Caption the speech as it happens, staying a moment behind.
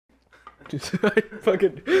I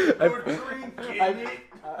fucking.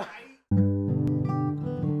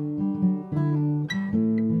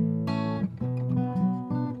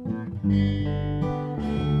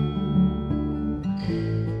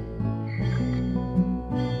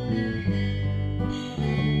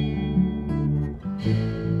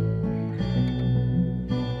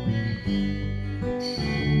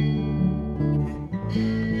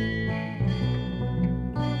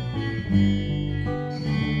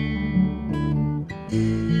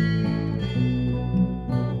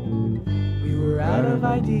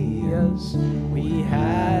 Ideas, we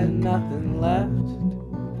had nothing left,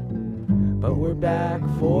 but we're back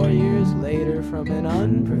 4 years later from an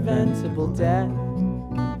unpreventable death.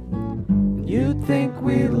 You'd think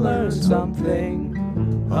we'd learned something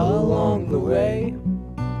along the way,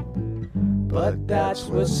 but that's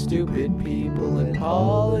what stupid people and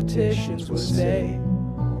politicians would say.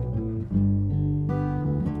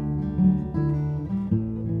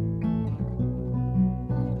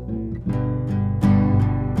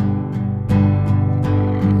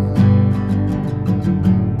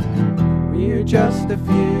 Just a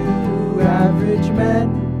few average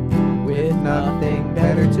men with nothing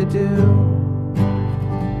better to do.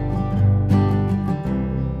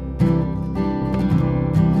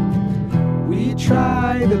 We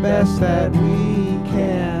try the best that we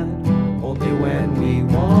can, only when we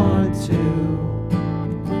want to.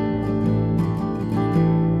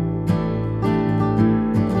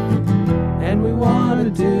 And we want to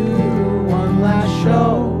do one last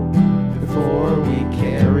show before we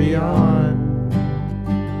carry on.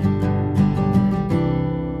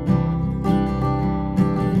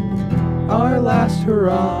 Our last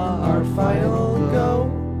hurrah, our final go,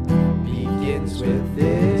 begins with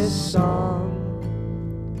this song.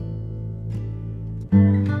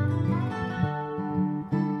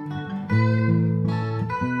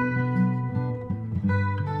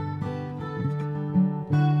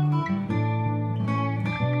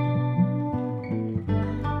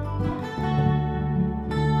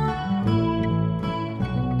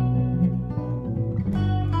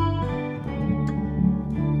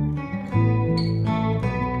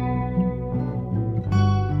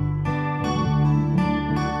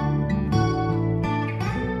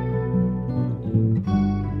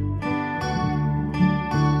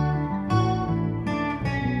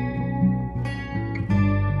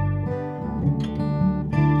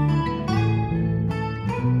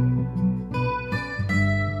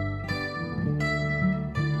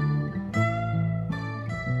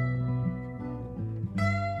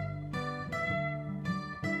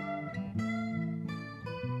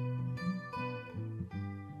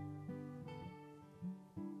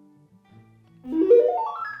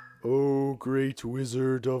 O great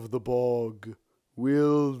wizard of the bog,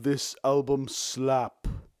 will this album slap?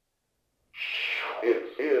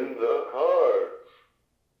 It's in the cards.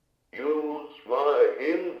 Use my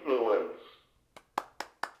influence.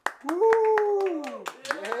 Woo!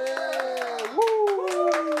 Yeah! Woo!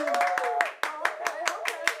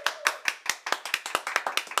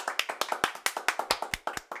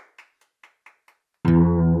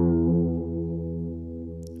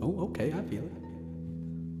 Oh, okay, I feel it.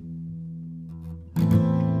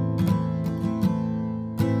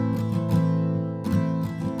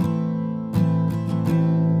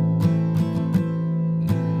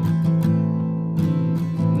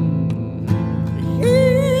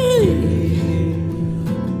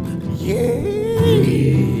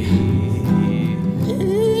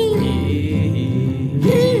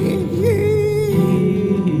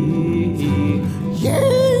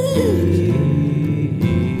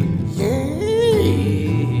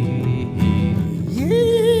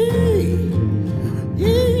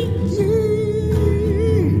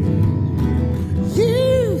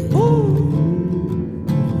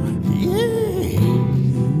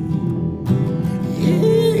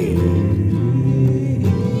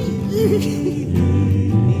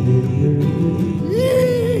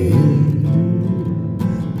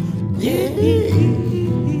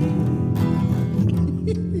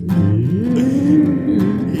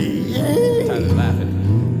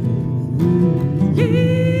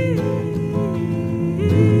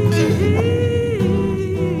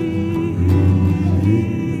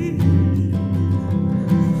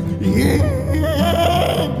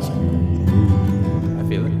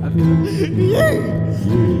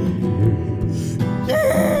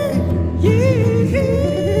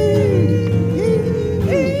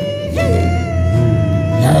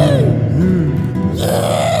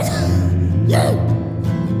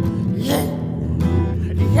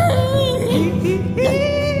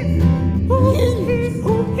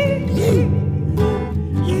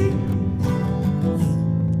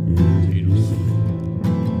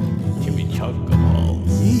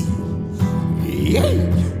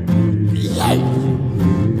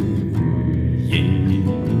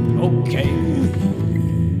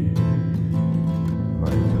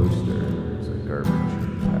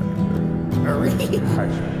 I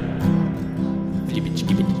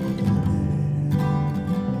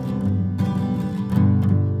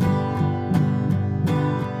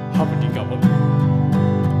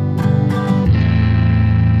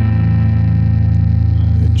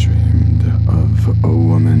dreamed of a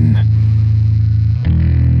woman,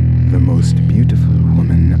 the most beautiful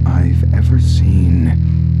woman I've ever seen.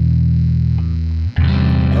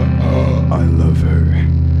 I love her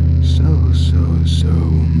so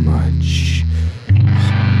much.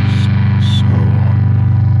 So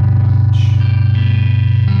much.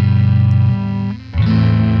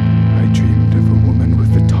 I dreamed of a woman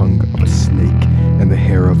with the tongue of a snake and the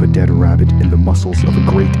hair of a dead rabbit and the muscles of a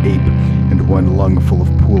great ape, and one lung full of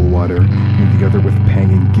pool water and the other with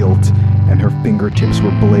panging guilt, and her fingertips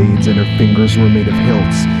were blades and her fingers were made of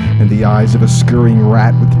hilts, and the eyes of a scurrying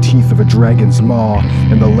rat with the teeth of a dragon's maw,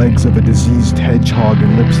 and the legs of a diseased hedgehog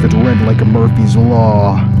and lips that read like a Murphy's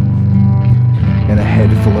Law, and a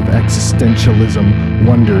head full of existentialism,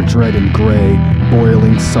 wonder, dread, and gray,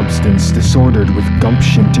 boiling substance disordered with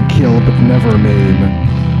gumption to kill but never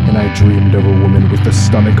maim. And I dreamed of a woman with the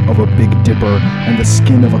stomach of a Big Dipper, and the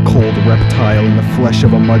skin of a cold reptile, and the flesh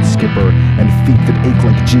of a mud skipper, and feet that ache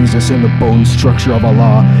like Jesus, and the bone structure of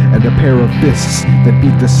Allah, and a pair of fists that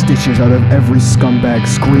beat the stitches out of every scumbag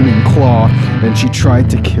screaming claw. And she tried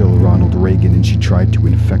to kill Ronald Reagan, and she tried to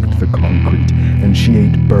infect the concrete, and she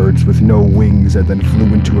ate birds with no wings and then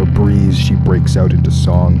flew into a breeze. She breaks out into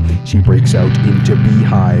song, she breaks out into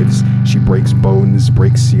beehives, she breaks bones,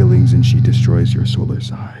 breaks ceilings, and she destroys your solar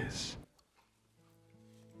size.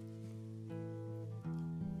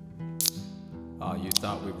 Oh, you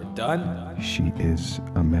thought we were done? She is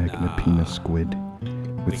a Magnapina squid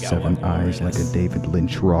with We got 7 one more eyes in like us. a David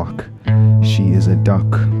Lynch rock. She is a duck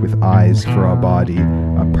with eyes for a body,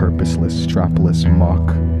 a purposeless, strapless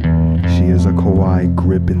mock. She is a kawaii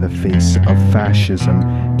grip in the face of fascism.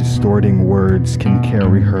 Distorting words can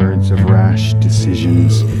carry herds of rash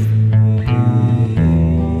decisions.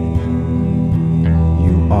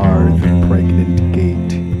 You are the pregnant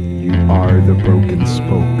gate. You are the broken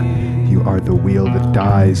spoke. You are the wheel that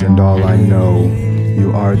dies and all I know.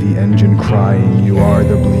 You are the engine crying. You are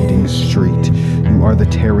the bleeding street. You are the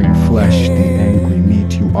tearing flesh, the angry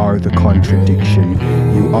meat. You are the contradiction.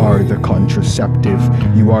 You are the contraceptive.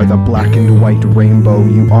 You are the black and white rainbow.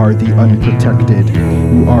 You are the unprotected.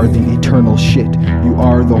 You are the eternal shit. You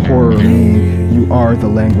are the horror me. You are the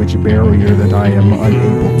language barrier that I am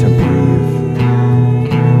unable to breathe.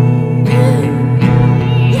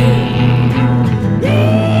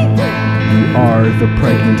 You are the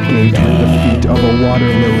pregnant gate with the feet of a water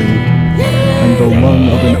lily and the lung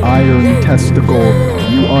of an iron testicle.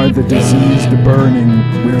 You are the diseased burning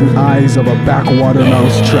with the eyes of a backwater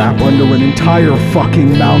mousetrap under an entire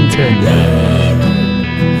fucking mountain.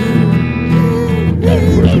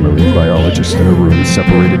 You are the marine biologist in a room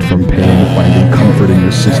separated from pain, finding comfort in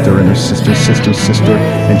your sister and her sister's sister's sister,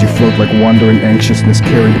 and you float like wandering anxiousness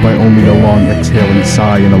carried by only a long exhaling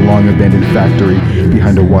sigh in a long abandoned factory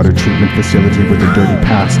behind a water treatment facility with a dirty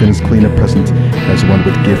past and as clean a present as one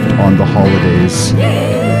would gift on the holidays.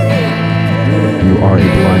 You are a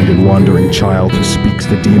blind and wandering child who speaks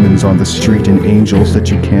to demons on the street and angels that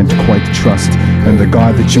you can't quite trust, and the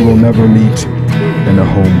God that you will never meet, and a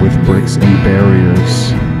home with bricks and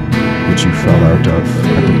barriers, which you fell out of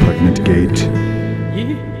at the pregnant gate.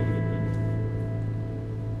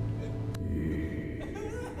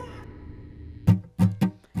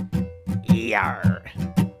 Yarr.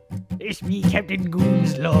 It's me, Captain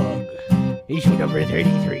Goon's log. Issue number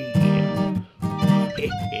 33.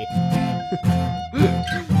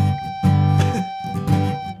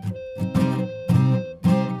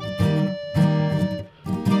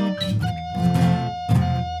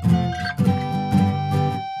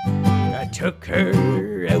 I took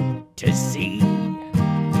her out to sea.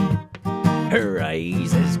 Her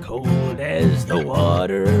eyes as cold as the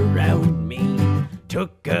water around me.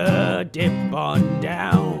 Took a dip on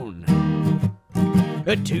down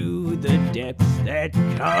to the depths that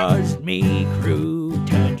caused me crew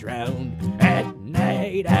to drown. At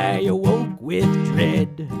night I awoke with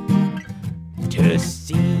dread to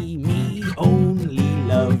see me only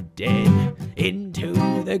love dead into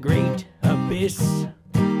the great abyss.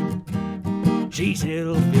 She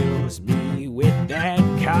still fills me with that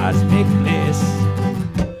cosmic bliss.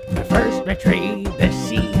 I first betrayed the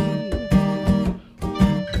sea,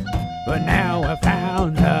 but now I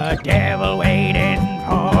found the devil waiting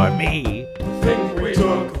for me. Think we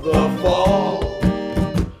took the fall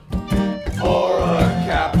for a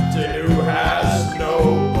captain who has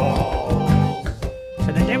no balls.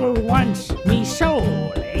 So the devil wants me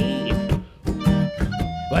soul, eh?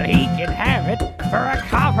 Well, he can have it for a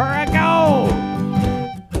copper of gold.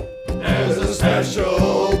 There's a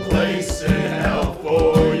special place in hell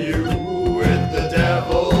for you with the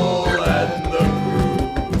devil and the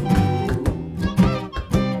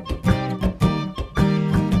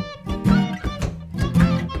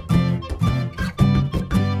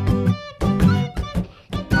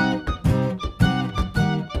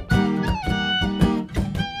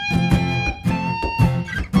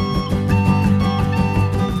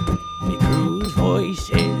Me crew's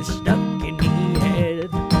voices stuck in me head.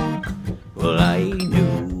 Well, I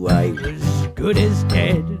knew I was good as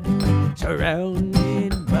dead,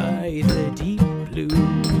 surrounded by the deep blue.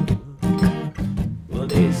 Well,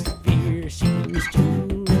 this fear seems to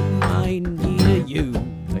remind me of you.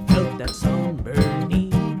 I felt that somber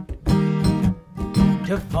need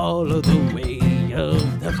to follow the way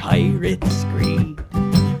of the pirate's greed.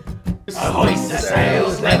 hoist the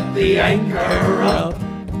sails, let the anchor up.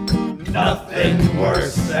 Nothing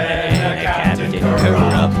worse than a captain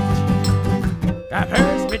corrupt. The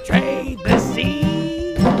first betrayed the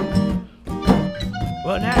sea.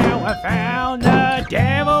 Well, now I found the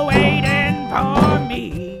devil waiting for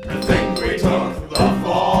me. I think we took the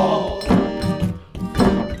fall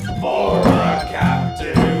for a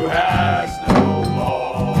captain who has no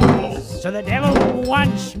balls. So the devil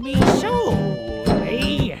wants me sold,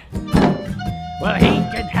 eh? Well, he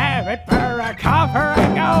can have it for a copper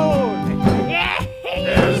of gold. Yeah.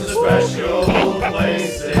 There's a special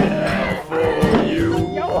place in hell for you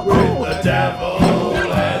with the devil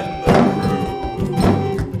and the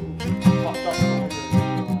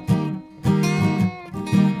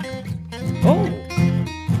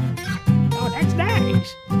Oh, that's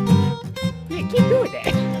nice. Yeah, keep doing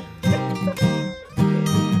that.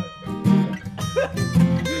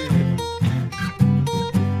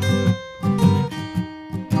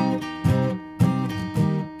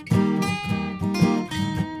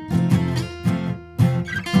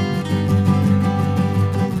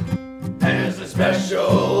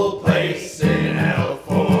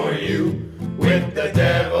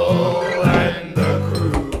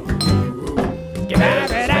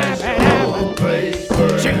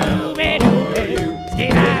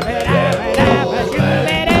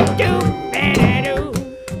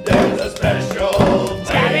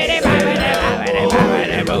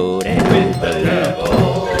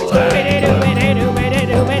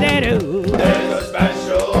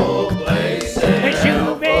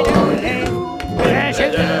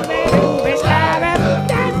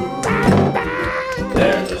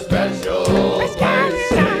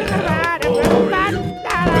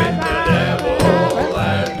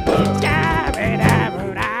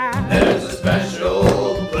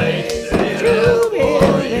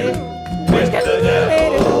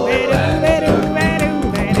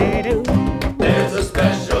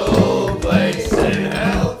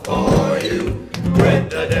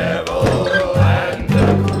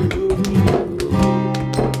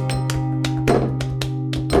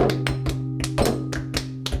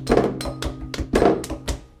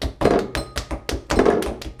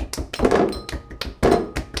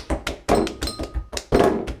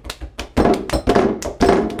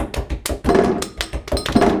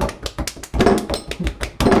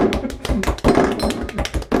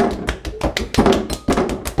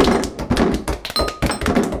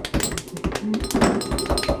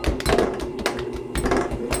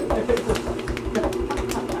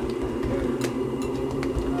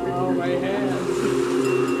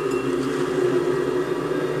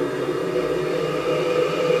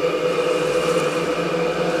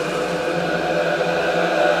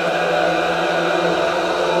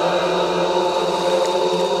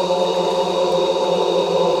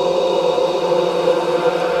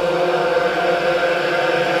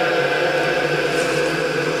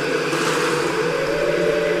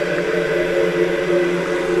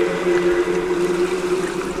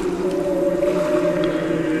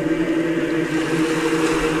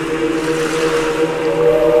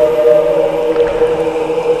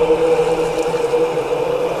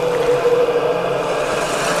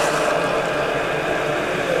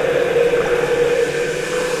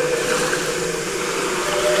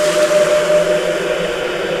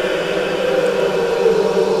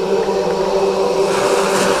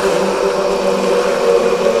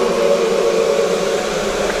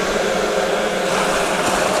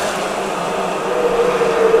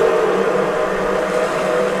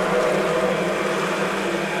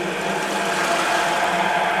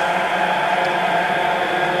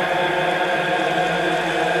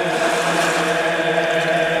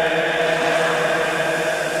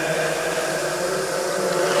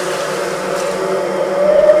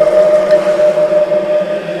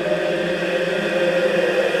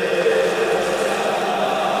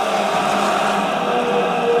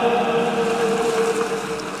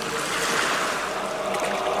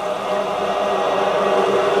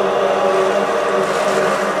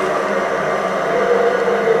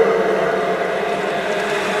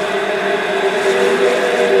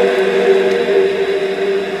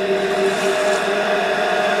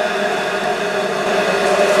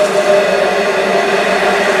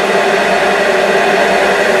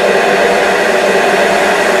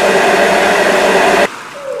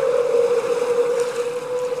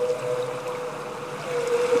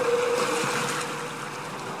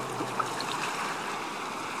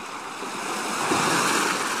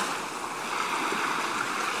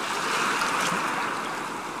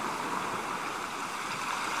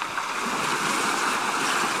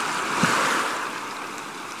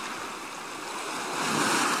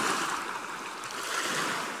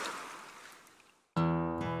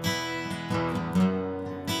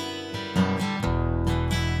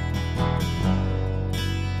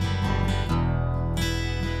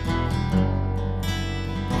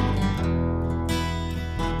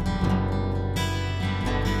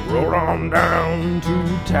 Rode on down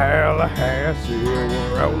to Tallahassee,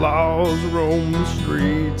 where outlaws roam the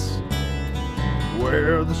streets,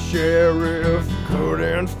 where the sheriff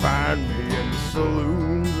couldn't find me and the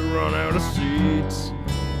saloons run out of seats.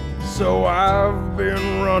 So I've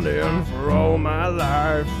been running for all my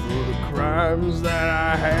life for the crimes that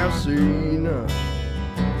I have seen.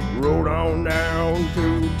 Rode on down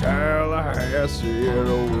to Tallahassee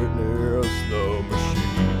to witness the machine.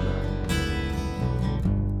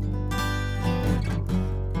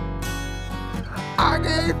 I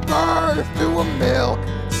gave birth to a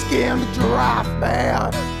milk-skinned giraffe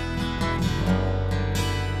man.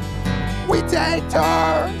 We take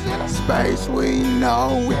turns in a space we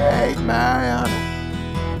know we hate, man.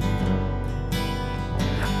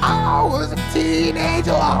 I was a teenage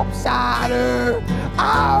lopsider.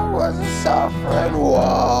 I was a suffering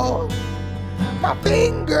wolf. My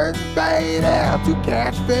fingers made out to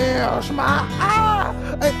catch fish. My eye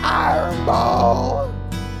an iron ball.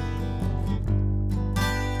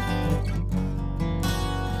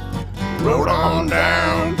 Rode on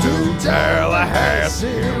down to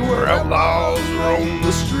Tallahassee, where outlaws roam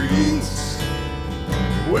the streets,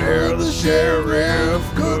 where the sheriff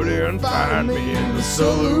couldn't find me and the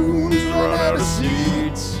saloons run out of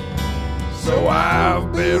seats. So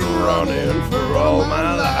I've been running for all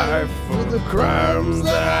my life for the crimes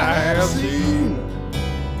that I have seen.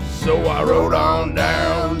 So I rode on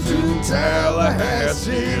down to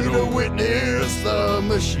Tallahassee to witness the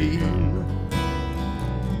machine.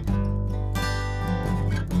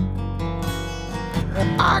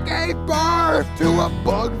 I gave birth to a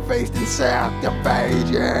bug-faced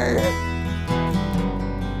insectophage.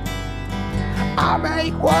 I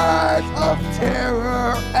make words of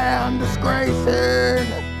terror and disgracing.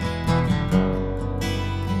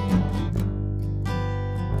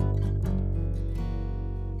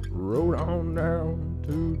 Rode on down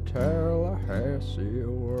to Tallahassee,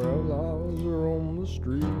 where outlaws roam the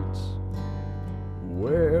streets,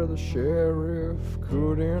 where the sheriff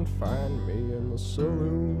couldn't find me and the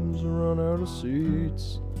saloons run out of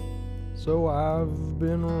seats. So I've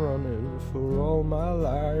been running for all my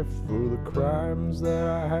life for the crimes that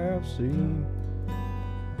I have seen.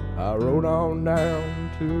 I rode on down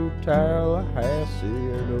to Tallahassee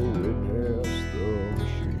to witness the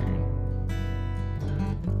machine.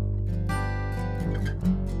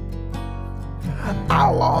 I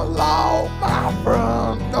won't lock my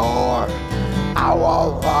front door. I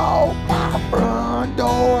won't lock my front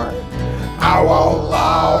door. I won't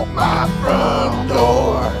lock my front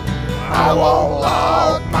door. I won't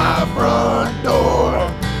lock my front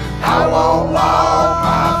door. I won't lock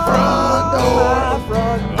my front door.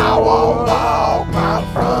 I won't lock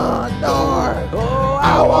my front door.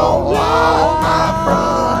 I won't lock my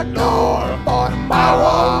front door.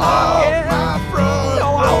 I won't lock my front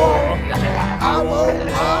door. I won't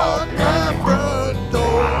lock my front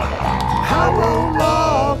door. I won't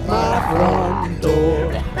lock my front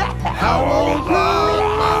door. I won't lock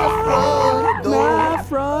my front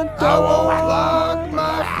door. I won't lock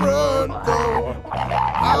my front door.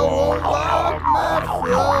 I won't lock my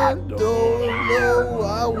front door. No,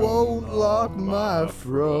 I won't lock my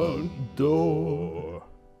front door.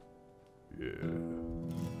 Yeah.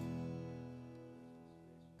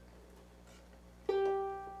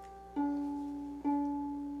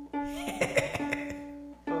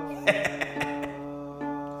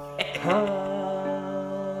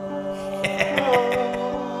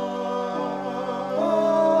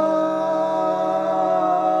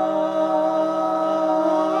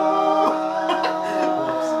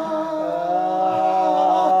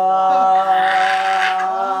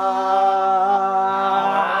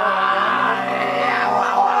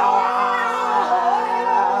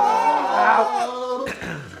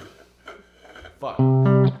 Fuck.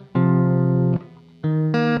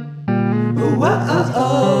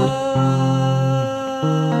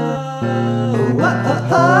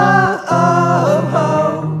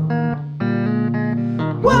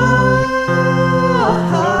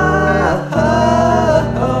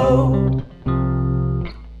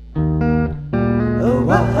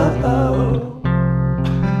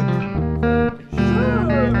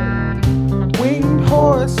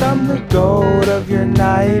 the goat of your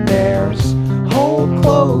nightmares. Hold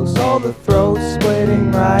close, all the throat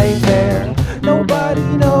splitting right there. Nobody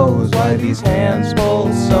knows why these hands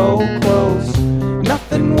pull so close.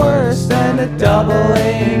 Nothing worse than a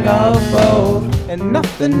doubling of both. And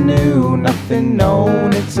nothing new, nothing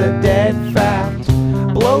known, it's a dead fact.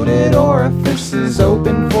 Bloated orifices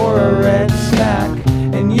open for a red snack.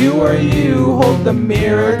 And you are you, hold the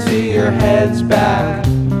mirror to your head's back.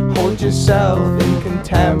 Hold yourself in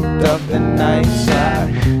contempt of the night slack.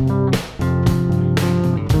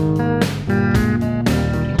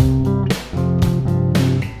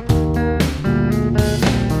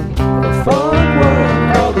 A fog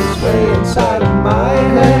worm crawled its way inside of my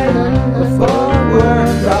head. A fog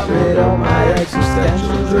worm got rid of my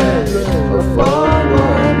existential dread. A fog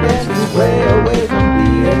worm danced its way away from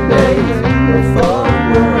being made. A fog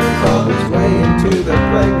worm crawled its way into the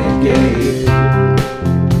pregnant gate.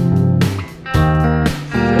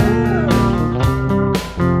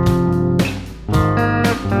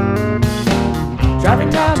 Driving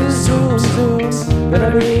down to Zoom Zoom,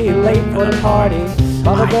 gonna be late for the party.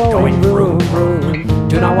 Mother going vroom vroom,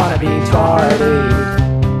 do not wanna be tardy.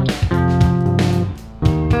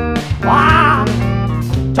 Ah!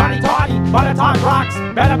 Toddy toddy, butter tart rocks,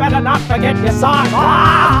 better not forget your socks.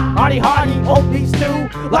 Ah! Hardy hardy, old beef stew,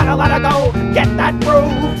 let her go, get that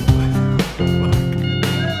groove.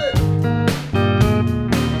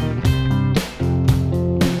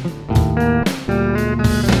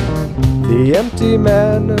 The empty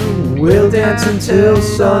man will dance until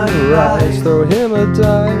sunrise. Throw him a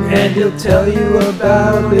dime and he'll tell you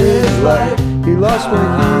about his life. He lost what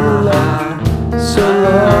he loved so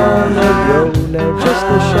long ago. Now just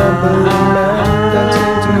a shambling man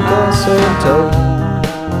dancing to the same tone.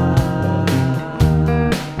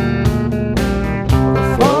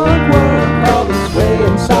 A fog worm crawled its way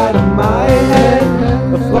inside of my head.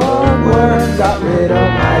 A fog worm got rid of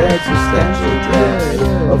my existential dread.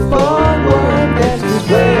 A fog worm danced his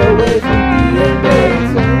way away from being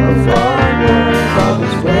made. A fog worm crawled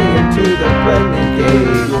his way into the pregnant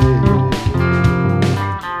cage.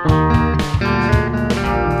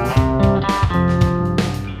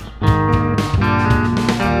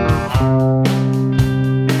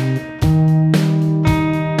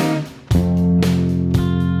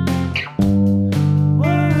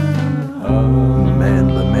 Man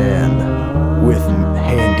the man with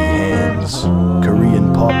handy hands,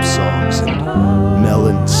 Korean pop songs and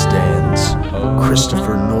melon stands.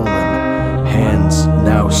 Christopher Nolan, hands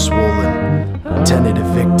now swollen, tenant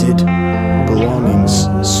evicted, belongings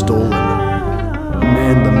stolen.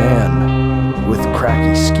 Man the man with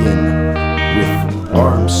cracky skin, with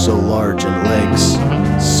arms so large and legs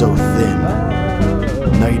so thin.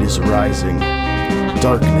 Night is rising,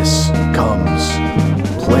 darkness comes,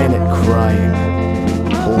 planet crying,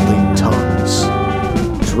 holding tongues.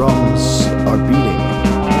 Drums are beating,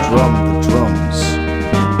 drum the drums,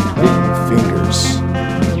 bitten fingers,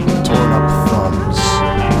 torn up thumbs.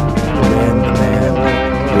 Man the man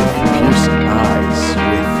with piercing eyes,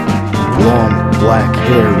 with long black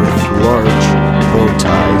hair, with large bow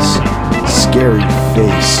ties, scary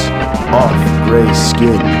face, off gray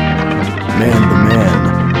skin. Man the man,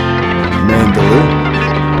 mandolin.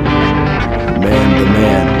 Man the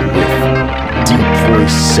man with deep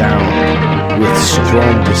voice sound, with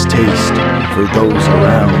strong distaste for those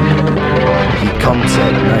around. He comes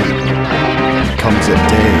at night, he comes at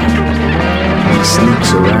day, he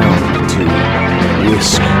sneaks around to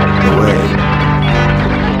whisk away.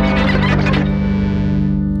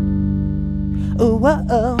 Oh, whoa.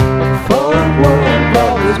 A fog worm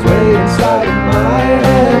crawled his way inside of my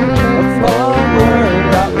head. A fog worm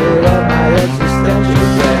got rid of my existential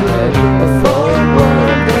dread. A fog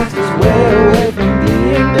worm danced his way away from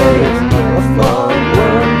being made. A fog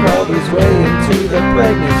worm crawled his way into the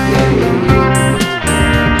pregnant gate.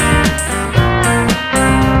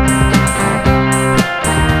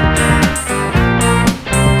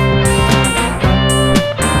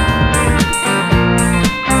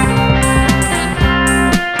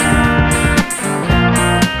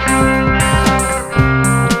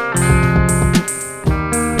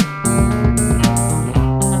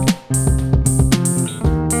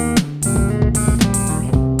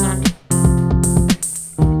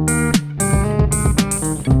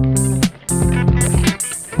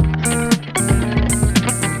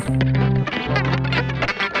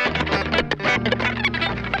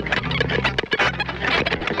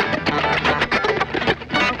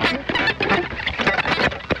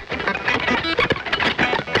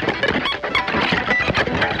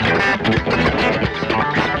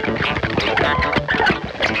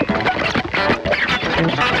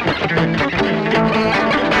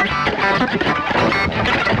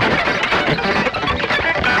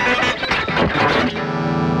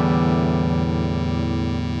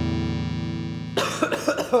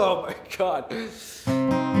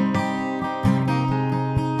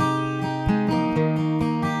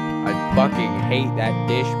 fucking hate that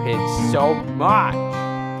dish pit so much.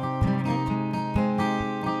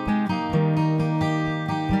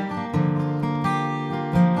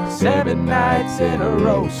 Seven nights in a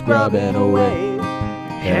row, scrubbing away.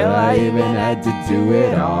 Hell, I even had to do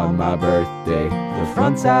it on my birthday. The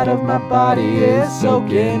front side of my body is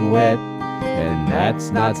soaking wet, and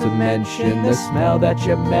that's not to mention the smell that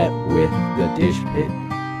you met with the dish pit.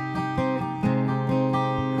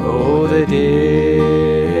 Oh, the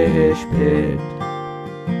dish pit.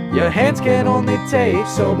 Your hands can only take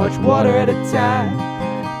so much water at a time,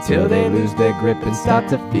 till they lose their grip and start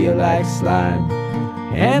to feel like slime.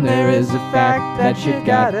 And there is a fact that you've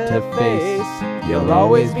got to face. You'll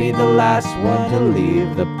always be the last one to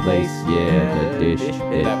leave the place. Yeah, the dish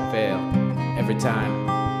pit. That fail every time.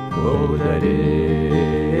 Oh, the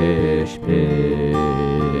dish pit.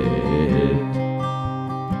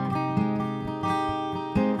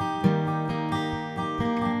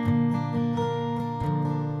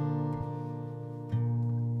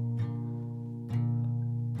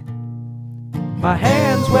 My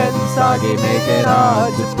hands wet and soggy make it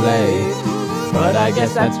hard to play, but I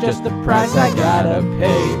guess that's just the price I gotta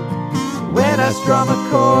pay. When I strum a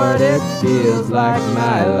chord, it feels like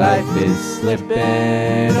my life is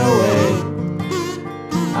slipping away.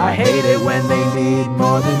 I hate it when they need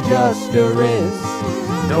more than just a wrist.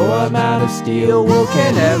 No amount of steel wool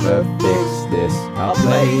can ever fix this. I'll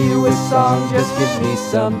play you a song, just give me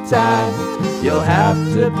some time. You'll have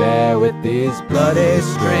to bear with these bloody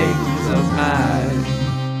strings of mine.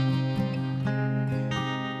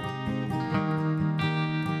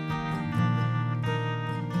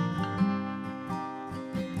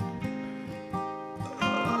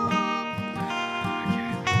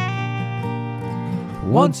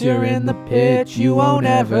 Once you're in the pit, you won't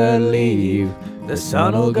ever leave. The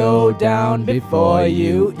sun'll go down before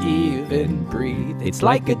you even breathe. It's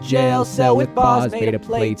like a jail cell with bars made of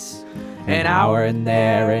plates. An hour in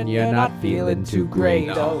there and you're not feeling too great.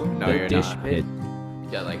 No, the you're dish not. pit. You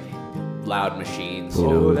got like loud machines, Oh, you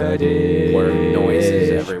know, the dish where noises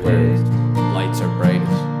pit. everywhere. Lights are bright.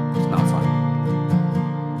 It's not fun.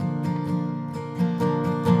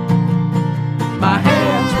 My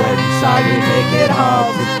hands wet and soggy make it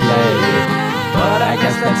hard to play, but I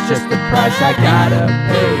guess that's just the price I gotta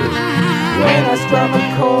pay. When I strum a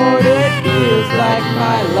chord, it feels like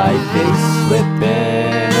my life is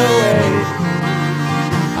slipping away.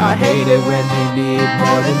 I hate it when they need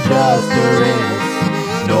more than just a wrist.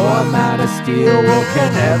 No amount of steel wool can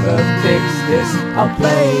ever fix this. I'll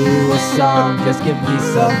play you a song, just give me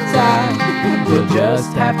some time. You'll just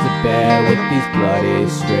have to bear with these bloody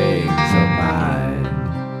strings of mine.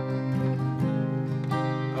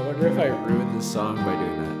 I wonder if I ruined the song by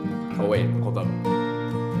doing that. Oh wait, hold up.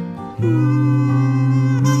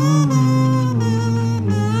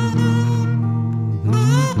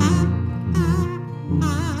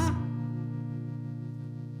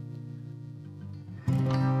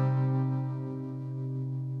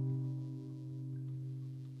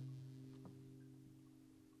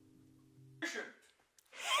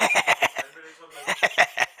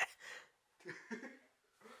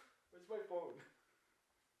 Where's my phone?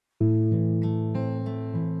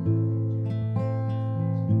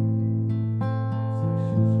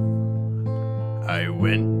 I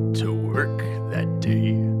went to work that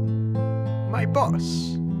day. My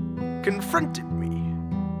boss confronted me.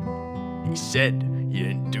 He said he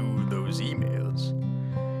didn't do those emails,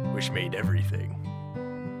 which made everything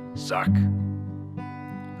suck.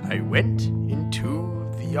 I went into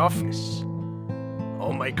the office.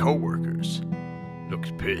 All my coworkers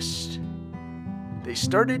looked pissed. They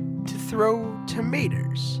started to throw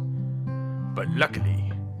tomatoes, but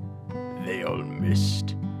luckily they all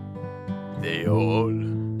missed. They all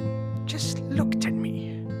just looked at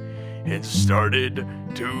me and started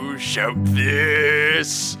to shout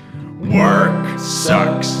this: work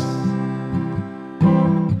sucks.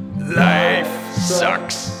 Life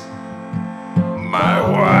sucks. My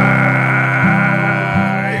wife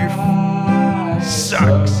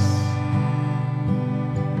sucks.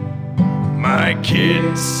 My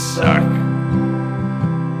kids suck.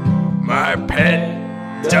 My pet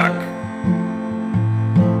duck.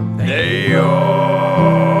 They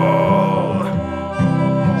all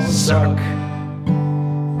suck.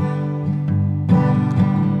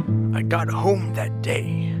 I got home that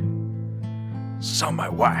day, saw my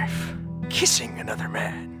wife kissing another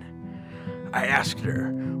man. I asked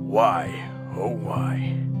her why, oh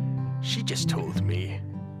why. She just told me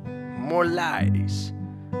more lies.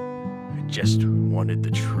 I just wanted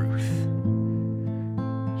the truth.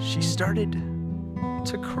 She started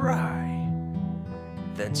to cry,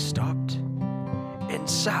 then stopped and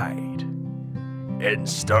sighed. and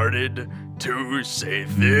started to say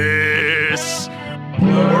this.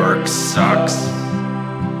 Work sucks.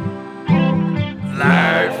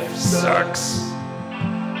 Life sucks.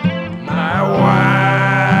 My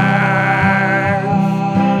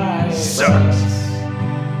wife sucks.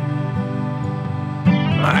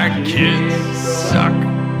 My kids suck.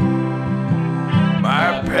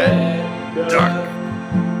 My pet duck.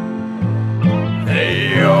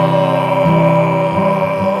 They all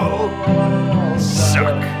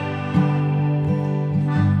suck.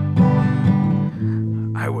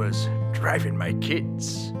 I was driving my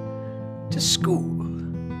kids to school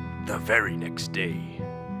the very next day.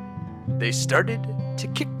 They started to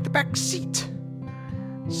kick the back seat,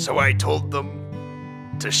 so I told them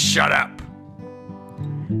to shut up.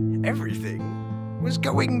 Everything was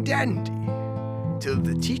going dandy till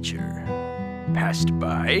the teacher passed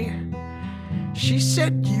by. She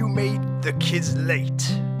said you made the kids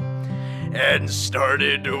late and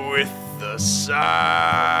started with the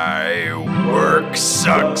sigh. Work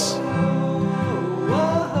sucks.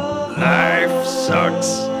 Life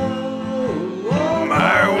sucks.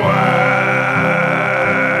 My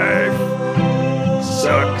wife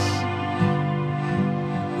sucks.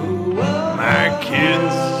 My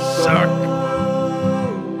kids suck.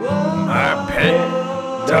 My pet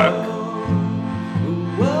duck.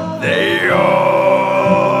 They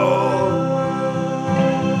all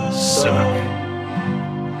suck.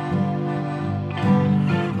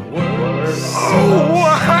 Oh,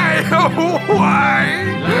 why? Oh, why?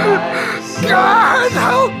 God,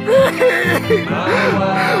 help me!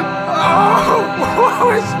 Oh,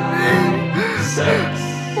 woe is me!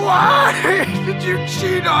 Why did you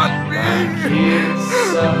cheat on me?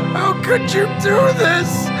 How could you do this?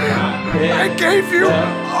 I gave you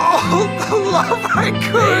all the love I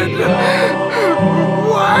could.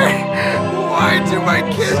 Why do my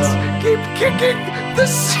kids keep kicking the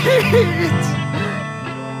seat?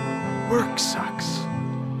 Work sucks.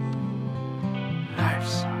 Life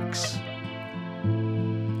sucks.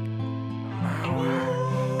 My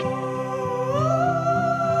wife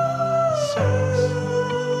sucks.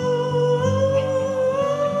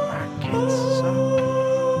 My kids suck.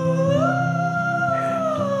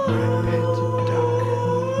 And my pet duck.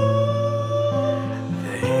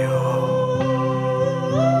 They all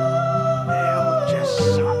just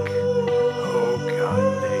suck. Oh God,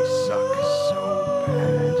 they suck so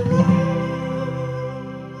bad.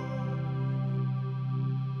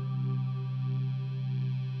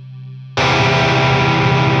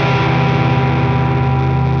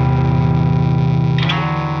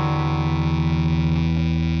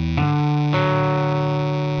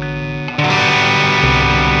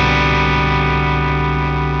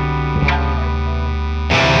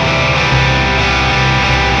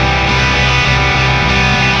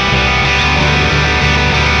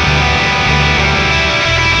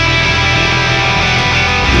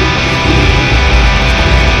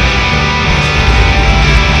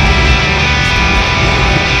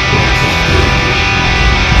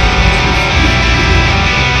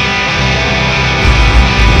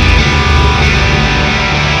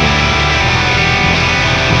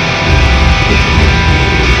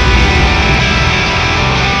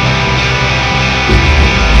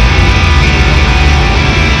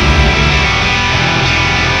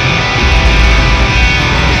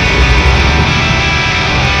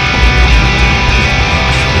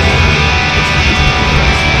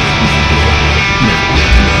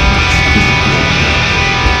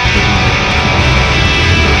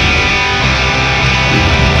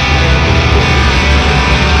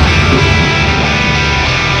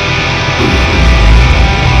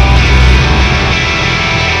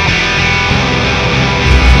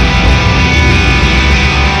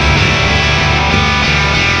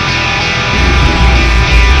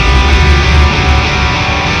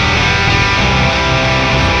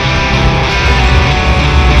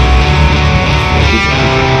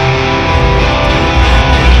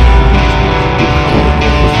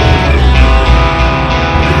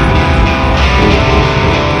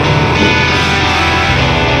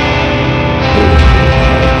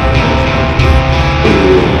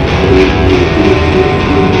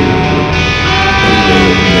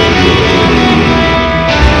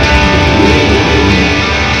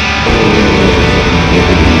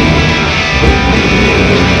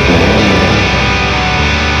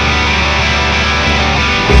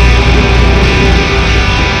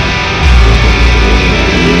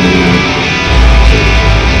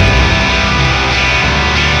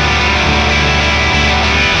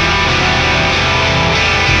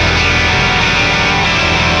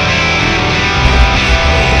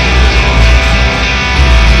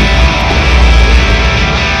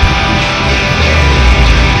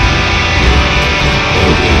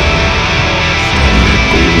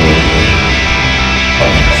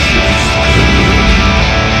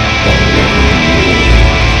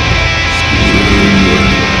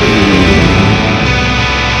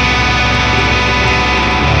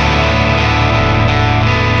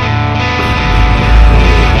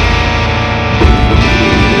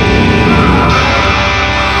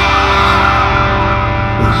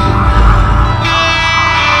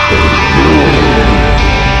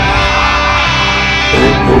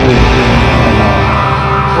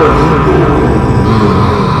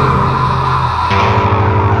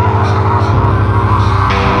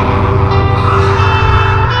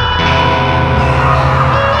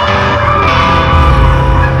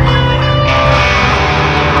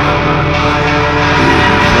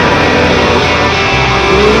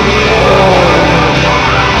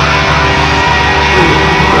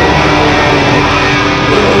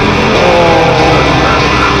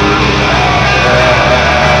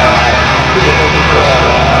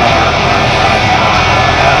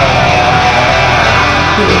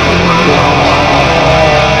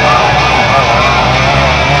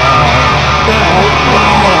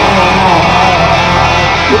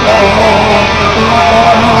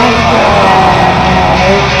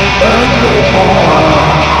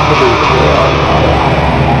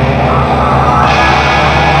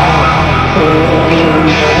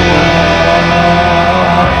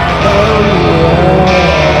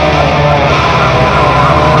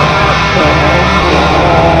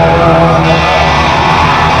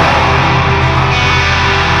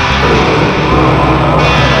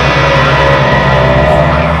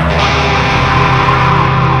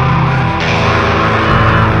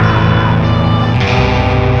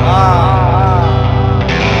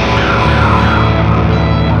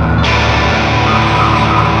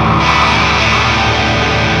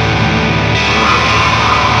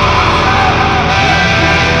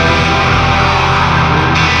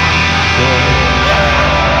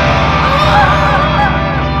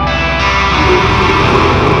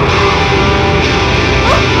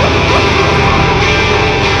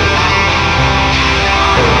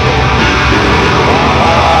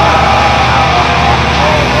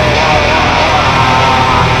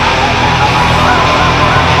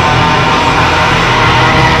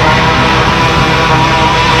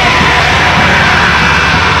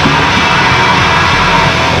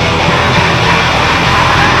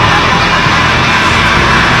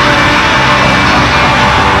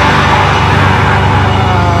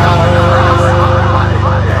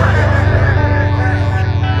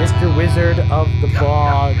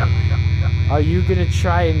 Are you gonna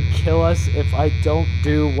try and kill us if I don't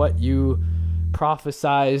do what you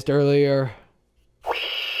prophesized earlier?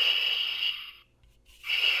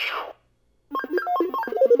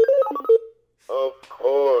 Of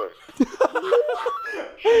course.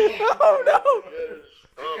 Oh no!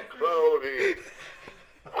 I'm cloudy.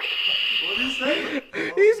 What did he say?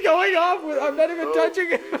 He's going off with. I'm not even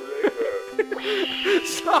touching him.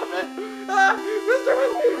 Stop it! Ah, Mr.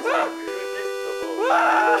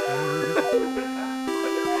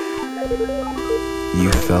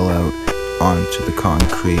 You fell out onto the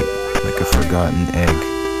concrete like a forgotten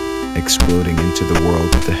egg, exploding into the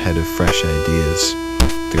world with a head of fresh ideas.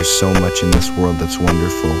 There's so much in this world that's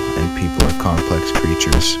wonderful, and people are complex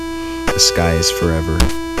creatures. The sky is forever.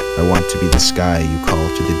 I want to be the sky you call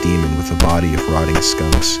to the demon with a body of rotting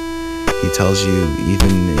skunks. He tells you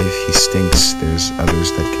even if he stinks, there's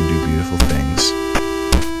others that can do beautiful things.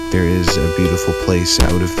 There is a beautiful place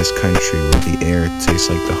out of this country where the air tastes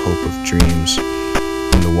like the hope of dreams,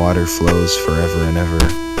 and the water flows forever and ever.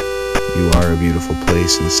 You are a beautiful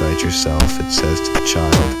place inside yourself, it says to the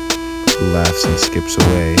child, who laughs and skips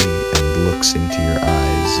away and looks into your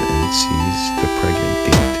eyes and sees the pregnant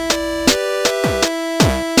gate.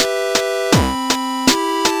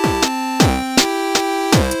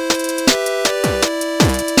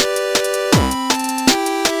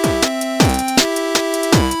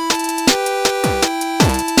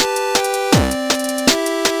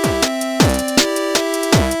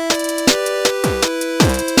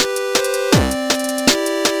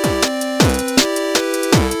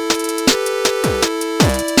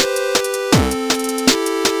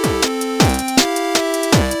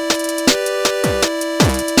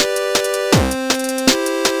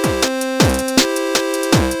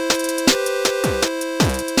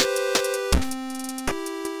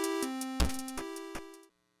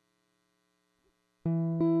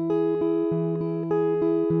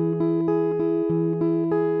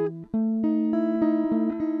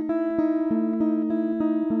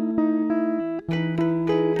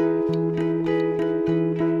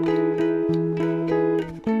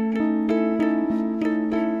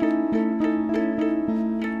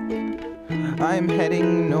 I'm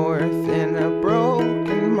heading north in a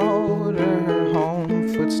broken motor home,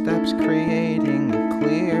 footsteps creating a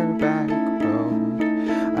clear back road.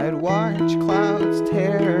 I'd watch clouds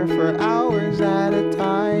tear for hours at a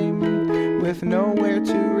time, with nowhere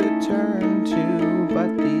to return to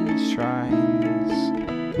but these shrines.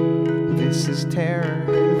 This is terror,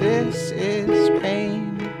 this is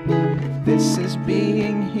pain, this is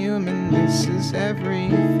being human, this is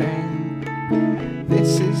everything.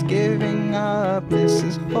 This is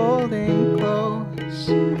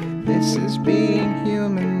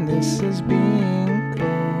this is being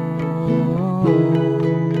cold.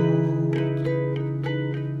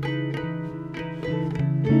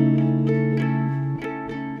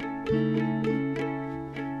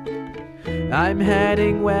 I'm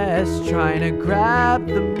heading west, trying to grab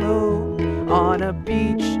the moon, on a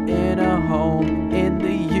beach, in a home, in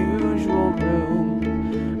the usual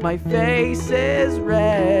room. My face is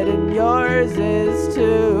red and yours is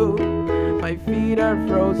too. My feet are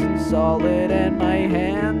frozen solid and my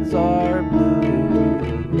hands are blue.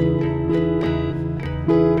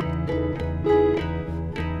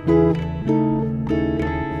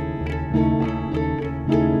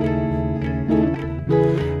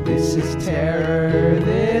 This is terror,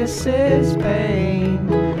 this is pain,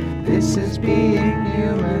 this is being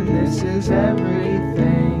human, this is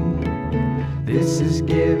everything. This is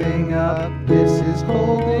giving up, this is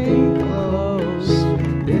holding close.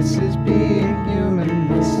 This is being human,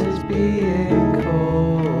 this is being cold.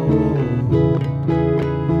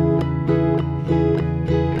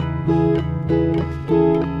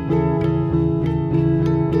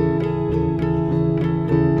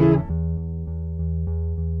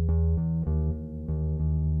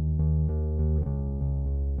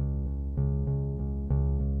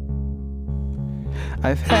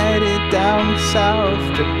 I've headed down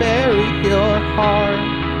south to bury your heart.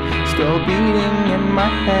 Still beating in my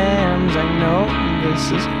hands, I know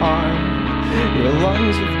this is hard. Your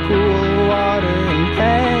lungs of cool water and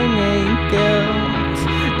hanging guilt.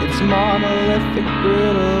 It's monolithic,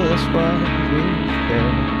 brutal, it's what we've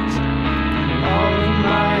built. All of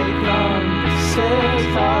my compasses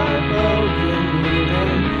are broken. You've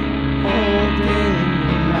been holding me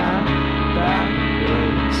now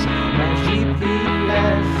backwards. My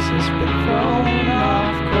GPS has been thrown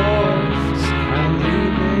off course. I'm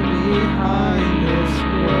leaving behind this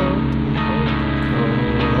road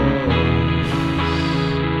course.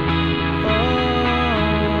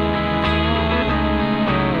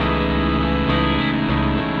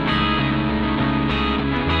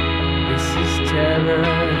 This is terror,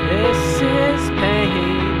 this is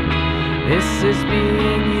pain, this is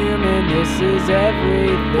being human, this is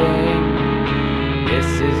everything. This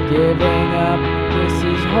is giving up, this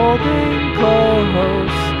is holding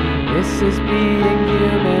close. This is being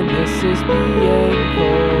human, this is being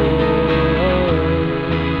cold.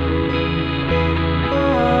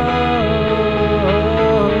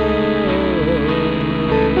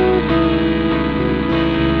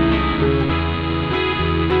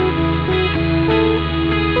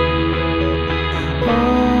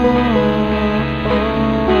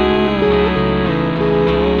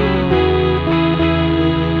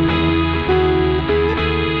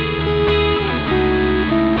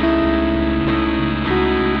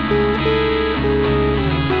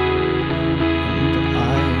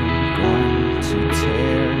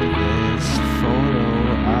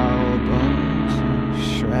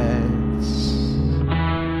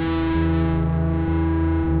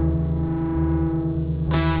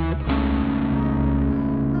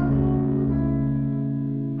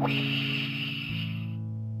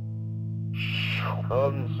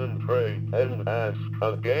 Concentrate and ask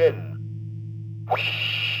again.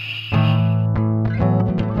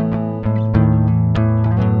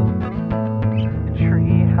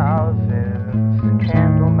 Tree houses,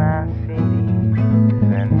 Candlemas CDs,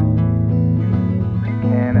 and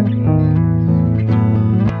canopies.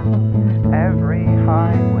 Every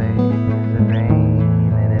highway is a vein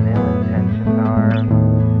in an ill-intentioned arm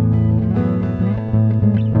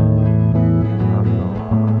of the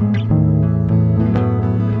law.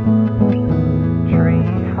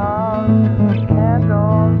 Tree houses,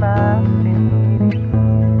 Candlemas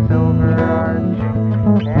CDs,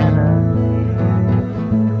 overarching canopies.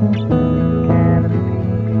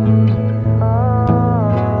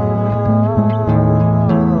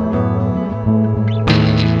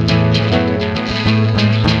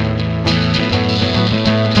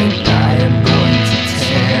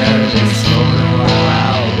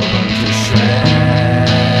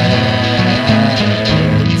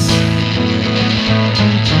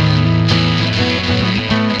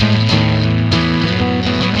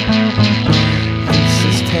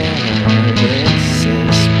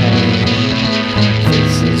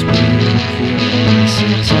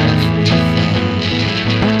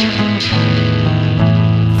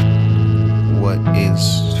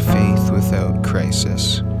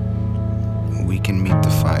 We can meet the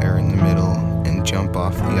fire in the middle and jump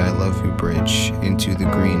off the I Love You bridge into the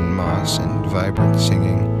green moss and vibrant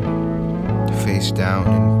singing, face down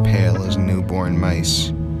and pale as newborn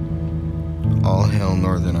mice. All hail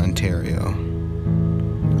Northern Ontario.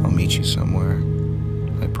 I'll meet you somewhere,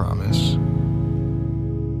 I promise.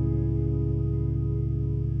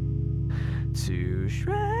 to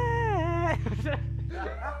shreds.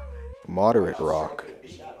 Moderate rock.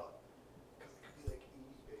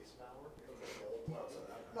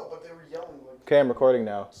 Okay, I'm recording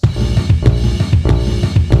now.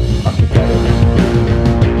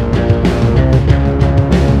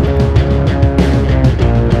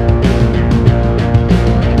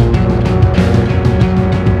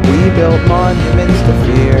 We built monuments to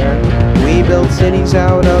fear. We built cities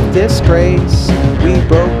out of disgrace. We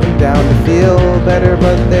broke them down to feel better,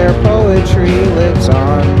 but their poetry lives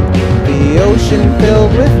on. The ocean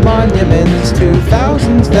filled with monuments to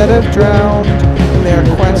thousands that have drowned in their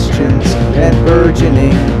questions and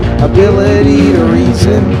burgeoning ability to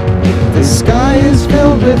reason. The sky is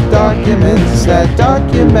filled with documents that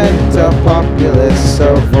document a populace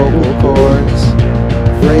of vocal cords,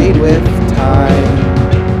 frayed with time.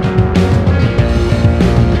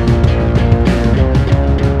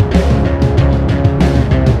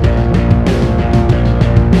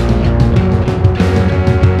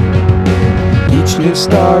 Each new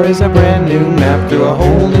star is a brand new map through a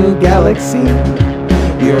whole new galaxy.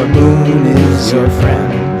 Your moon is your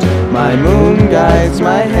friend. My moon guides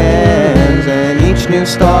my hands. And each new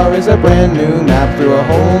star is a brand new map through a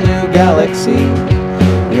whole new galaxy.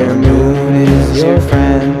 Your moon is your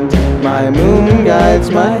friend. My moon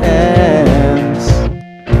guides my hands.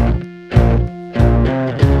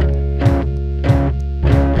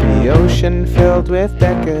 The ocean filled with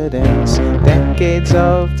decadence, decades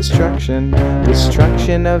of destruction,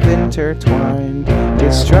 destruction of intertwined,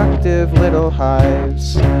 destructive little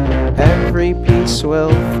hives. Every piece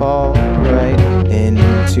will fall right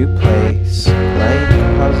into place, like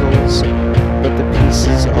puzzles, but the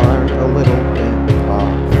pieces are a little bit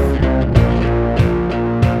off.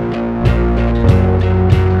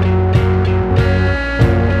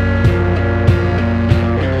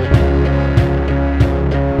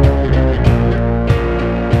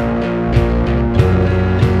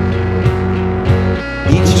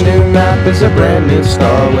 Each new map is a brand new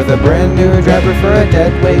star with a brand new driver for a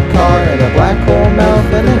deadweight car and a black hole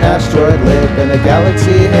mouth and an asteroid lip and a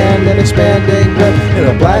galaxy hand and expanding grip and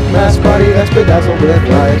a black mass body that's bedazzled with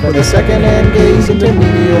light with a second-hand gaze into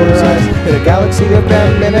meteor eyes in a galaxy of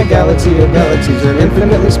them and a galaxy of galaxies are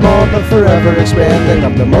infinitely small but forever expanding.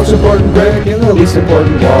 I'm the most important brick in the least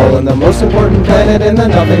important wall and the most important planet in the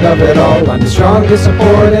nothing of it all. I'm the strongest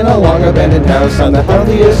support in a long abandoned house. I'm the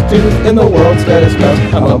healthiest tooth in the world's fattest mouse.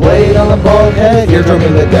 I'm a blade on a bald head, eardrum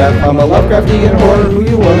in the death. I'm a Lovecraftian horror who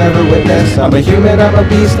you will never witness. I'm a human, I'm a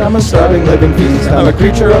beast, I'm a starving living feast. I'm a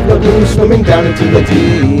creature of the blue swimming down into the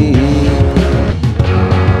deep.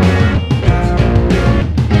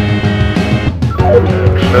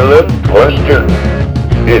 Excellent question.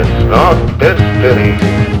 It's not destiny.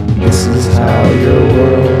 This is how your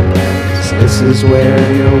world ends. This is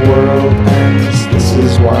where your world ends. This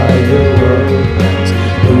is why your world ends.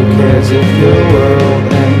 Who cares if your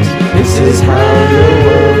world ends? This is how your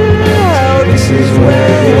world ends. This is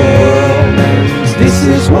where your world ends. This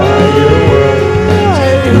is why your world ends.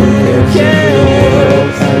 Who cares if your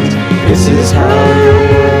world ends? This is how your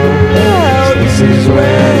world ends. This is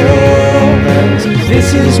where your world ends.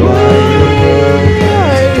 This is why your world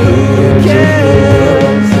ends. Who cares if your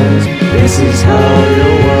world ends? This is how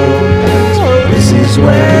your world ends. This is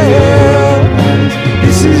where your world ends.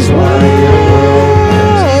 This is why your world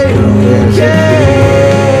ends. Who cares if your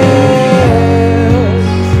world ends?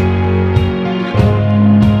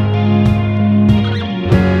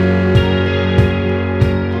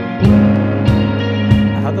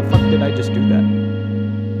 How the fuck did I just do that?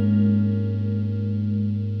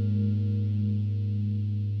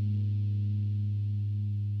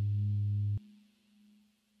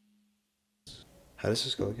 How does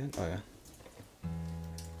this go again? Oh, yeah.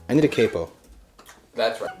 I need a capo.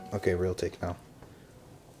 That's right. Okay, real take now.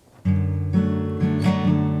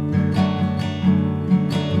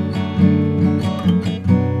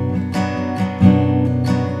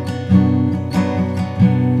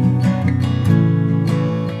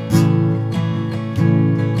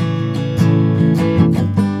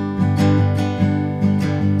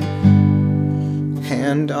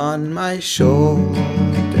 Hand on my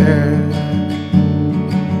shoulder,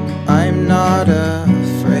 I'm not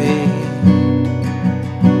afraid.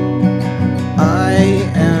 I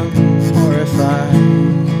am horrified.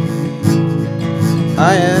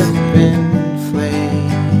 I have been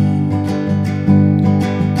flayed.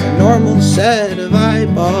 A normal set of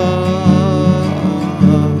eyeballs.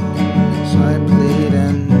 I plead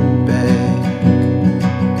and beg.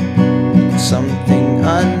 Something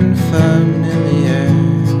unfamiliar.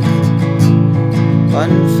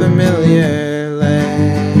 Unfamiliar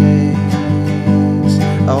legs.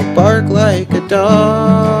 I'll bark like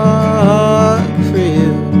dog for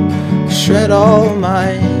you. Shred all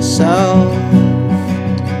myself.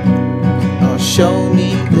 Oh, show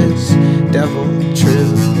me this devil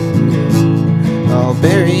true. I'll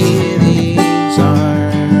bury these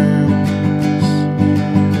arms.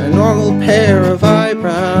 A normal pair of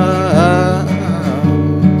eyebrows.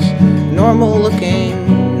 Normal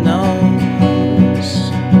looking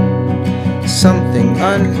nose. Something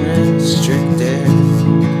unrestricted.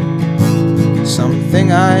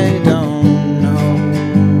 Something I don't know.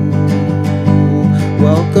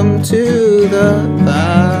 Welcome to the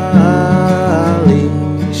valley,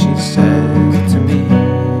 she said to me.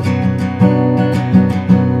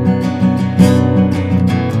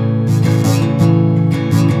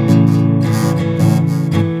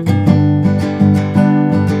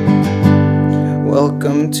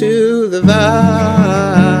 Welcome to the valley.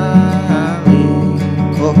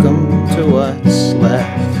 Welcome to what's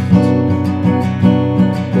left.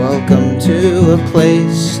 Welcome to a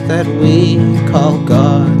place that we call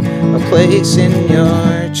God, a place in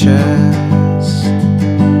your chest.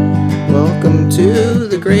 Welcome to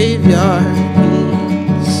the graveyard,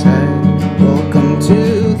 he said. Welcome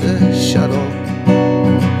to the shuttle.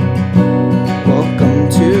 Welcome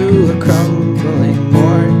to a crumbling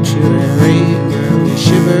mortuary where we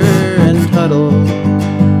shiver and huddle.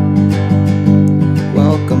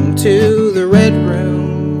 Welcome to the red room.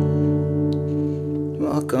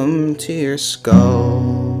 Welcome to your skull.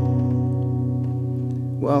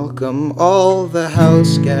 Welcome all the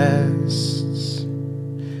house guests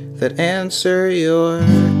that answer your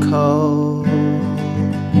call.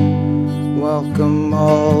 Welcome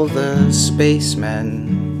all the spacemen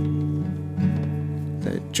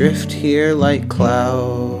that drift here like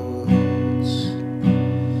clouds.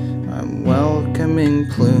 I'm welcoming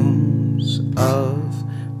plumes of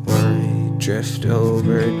worry drift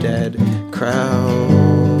over dead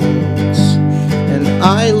crowds. And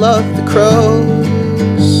I love the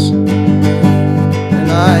crows.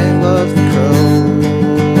 And I love the crows.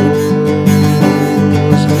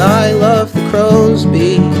 And I love the crow's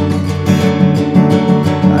beak.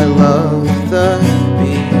 I love the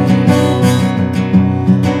beak.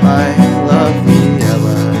 I love the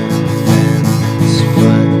elephant's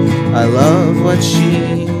foot. I love what she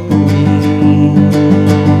means.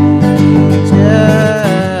 Yeah.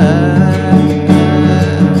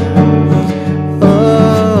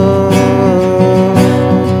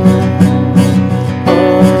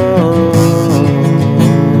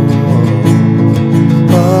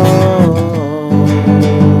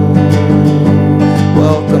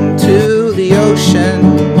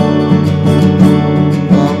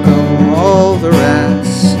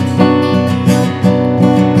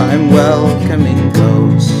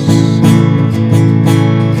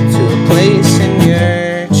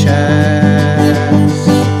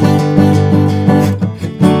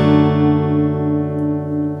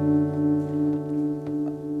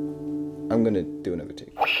 I'm gonna do another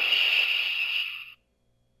take. A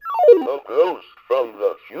ghost from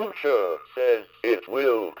the future says it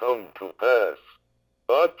will come to pass.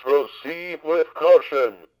 But proceed with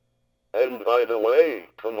caution. And by the way,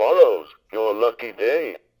 tomorrow's your lucky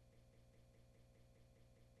day.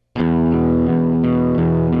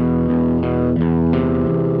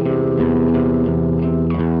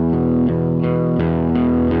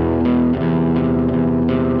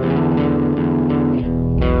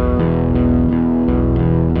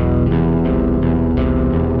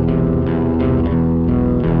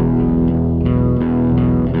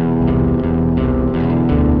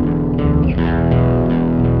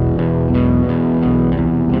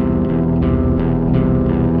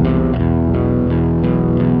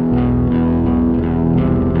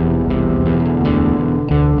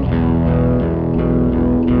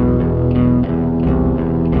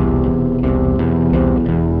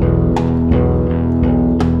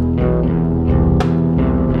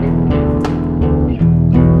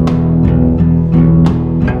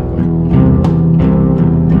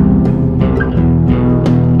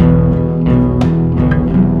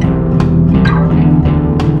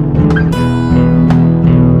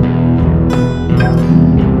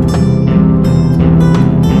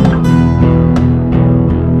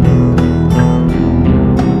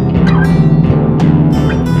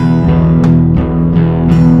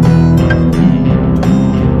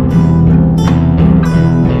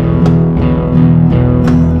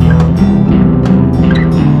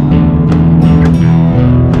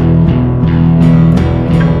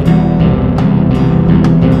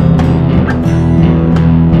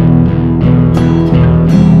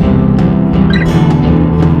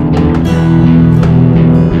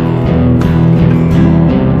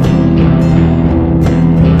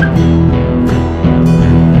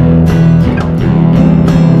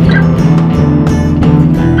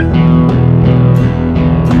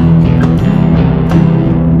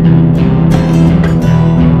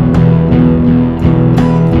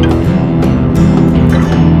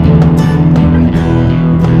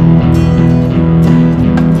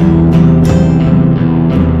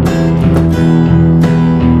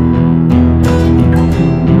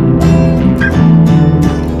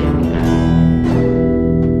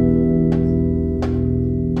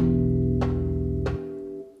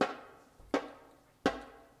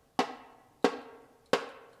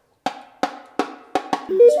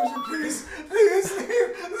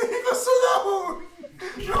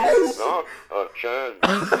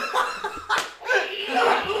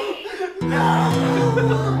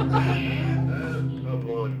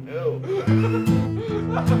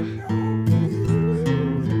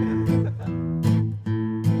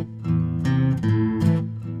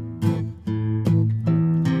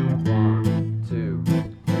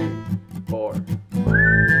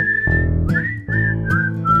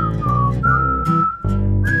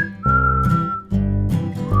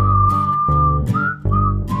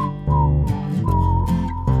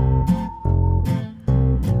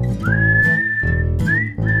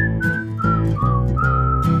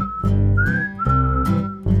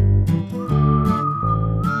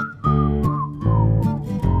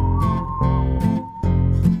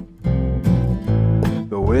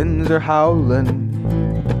 are howling,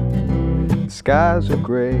 skies are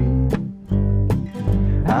gray.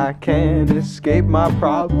 I can't escape my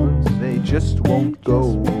problems, they just won't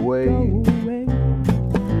go away.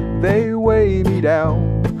 They weigh me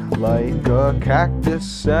down like a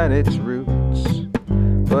cactus and its roots,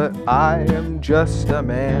 but I am just a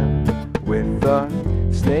man with a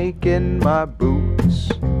snake in my boots.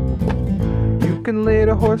 You can lead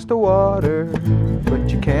a horse to water, but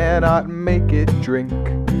you cannot make it drink.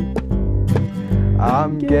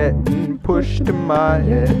 I'm getting pushed to my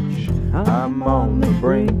edge, I'm on the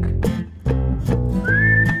brink.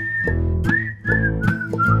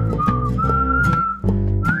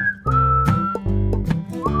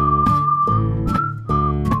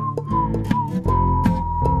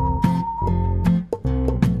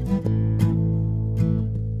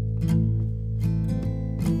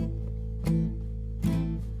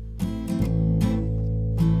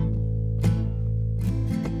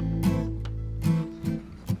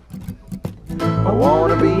 I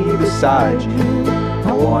wanna be beside you,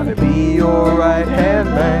 I wanna be your right-hand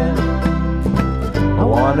man. I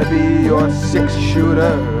wanna be your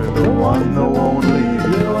six-shooter, the one that won't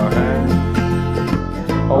leave your hand.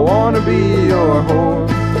 I wanna be your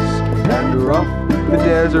horse and rough the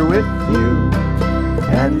desert with you.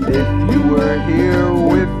 And if you were here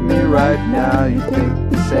with me right now, you'd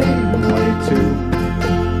think the same way too.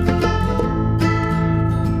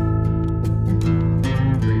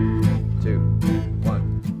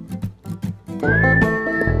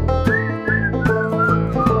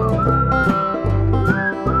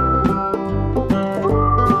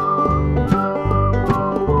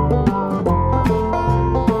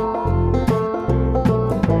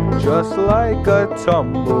 Just like a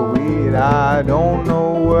tumbleweed, I don't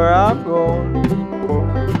know where I'm going.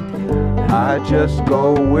 I just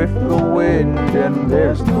go with the wind and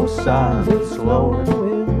there's no sign of slowing.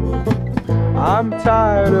 I'm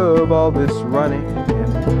tired of all this running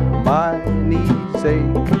and my knees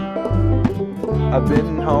ache. I've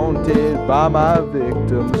been haunted by my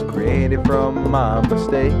victims created from my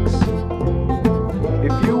mistakes.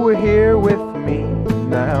 If you were here with me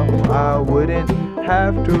now, I wouldn't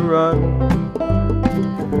have to run.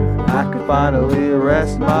 I could finally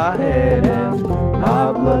rest my head and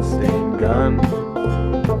my bloodstained gun.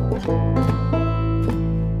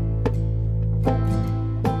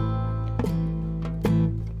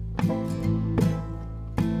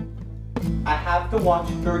 I have to watch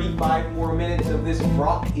 35 more minutes of this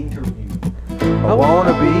rock interview. I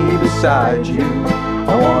wanna be beside you,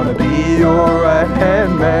 I wanna be your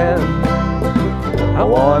right-hand man. I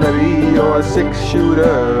wanna be your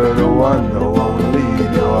six-shooter, the one that won't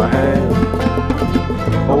leave your hand.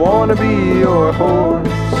 I wanna be your horse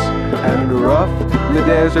and rough the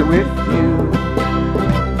desert with you.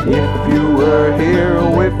 If you were here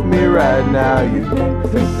with me right now, you'd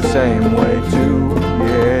think the same way too.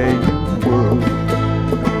 Yeah, you would.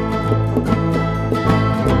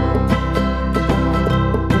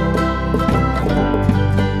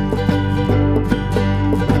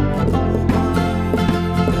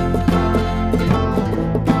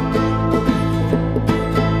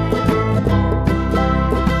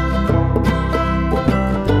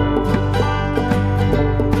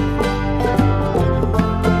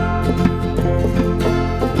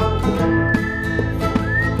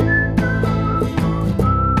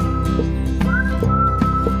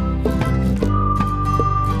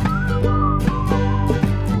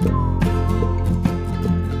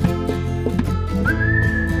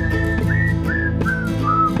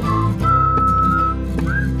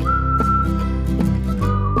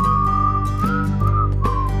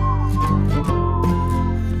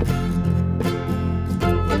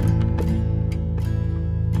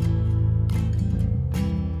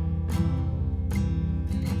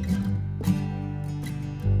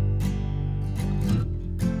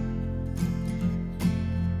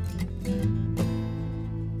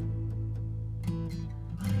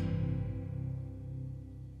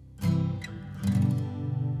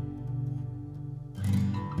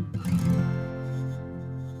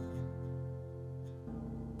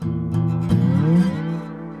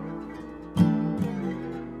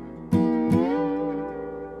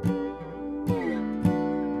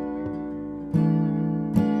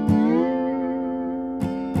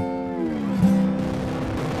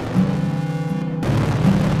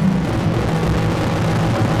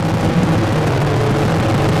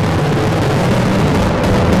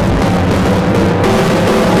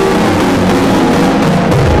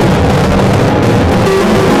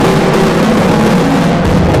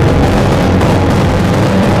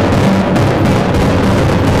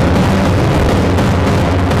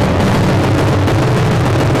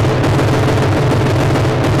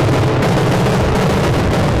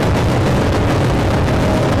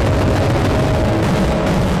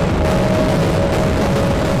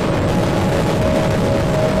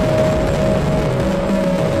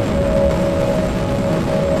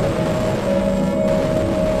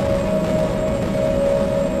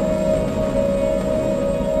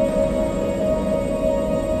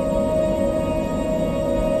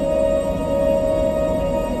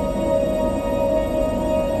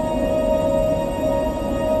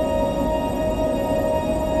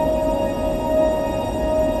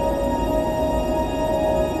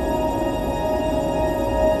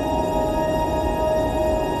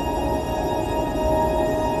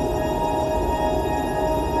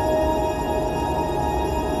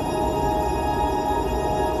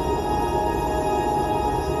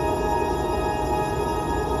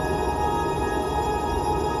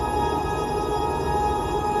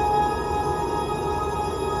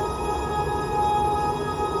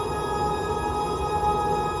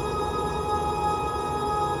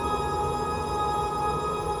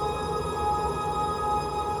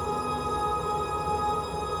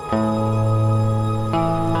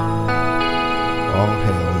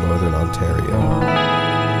 Ontario.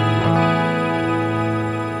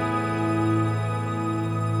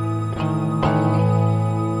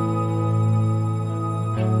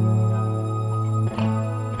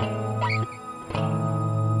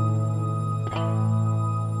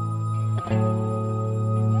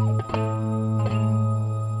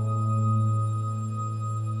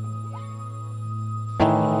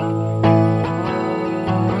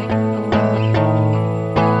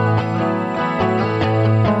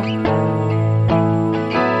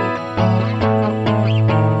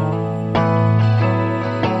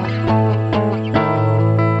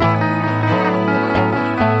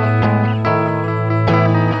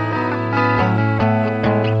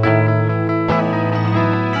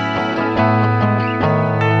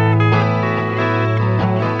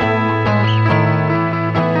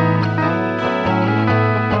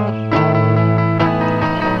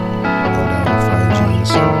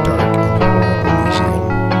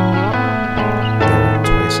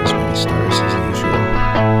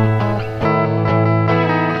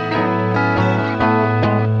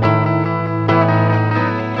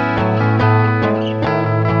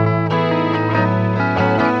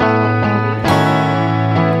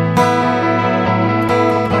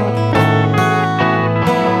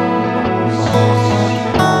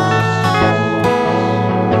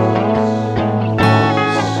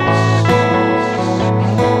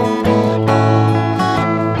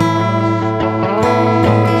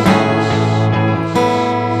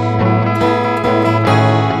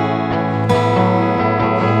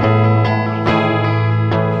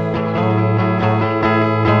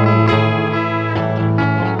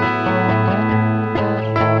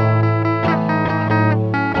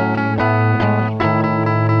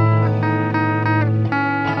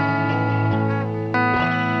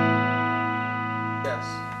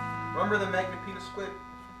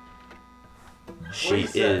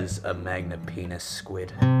 She is a magna penis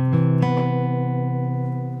squid.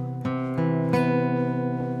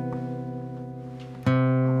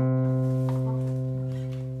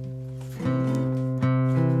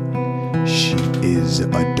 She is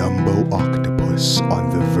a Dumbo octopus on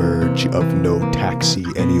the verge of no taxi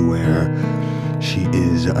anywhere. She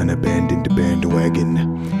is an abandoned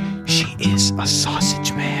bandwagon. She is a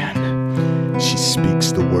sausage man. She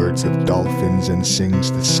speaks the words of dolphins and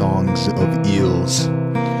sings the songs of eels.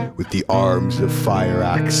 With the arms of fire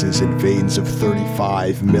axes and veins of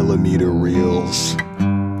 35mm reels.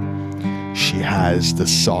 She has the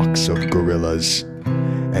socks of gorillas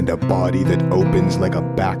and a body that opens like a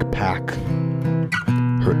backpack.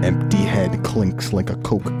 Her empty head clinks like a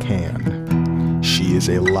Coke can. She is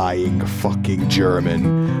a lying fucking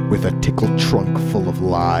German with a tickle trunk full of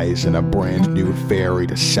lies and a brand new ferry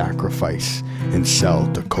to sacrifice and sell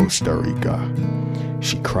to Costa Rica.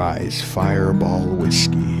 She cries Fireball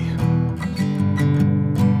whiskey.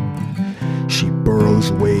 She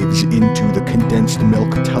burrows waves into the condensed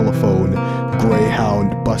milk telephone.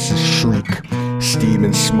 Greyhound buses shriek. Steam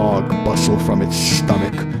and smog bustle from its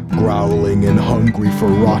stomach, growling and hungry for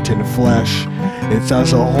rotten flesh. It's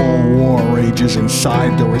as a whole war rages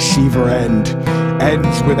inside the receiver end,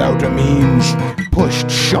 ends without a means, pushed,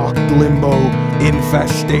 shocked limbo,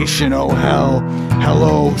 infestation, oh hell.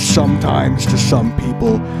 Hello, sometimes to some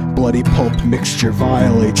people, bloody pulp mixture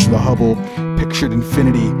violates the Hubble, pictured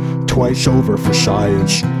infinity, twice over for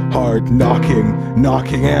science. Hard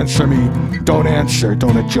knocking, answer me, don't answer,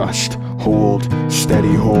 don't adjust. Hold,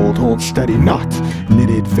 hold steady, not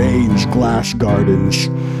knitted veins, glass gardens,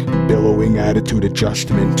 billowing attitude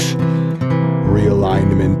adjustment,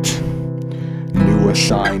 realignment, new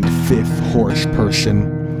assigned fifth horse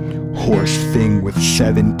person, horse thing with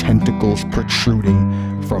 7 tentacles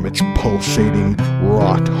protruding from its pulsating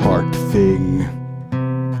rot heart thing.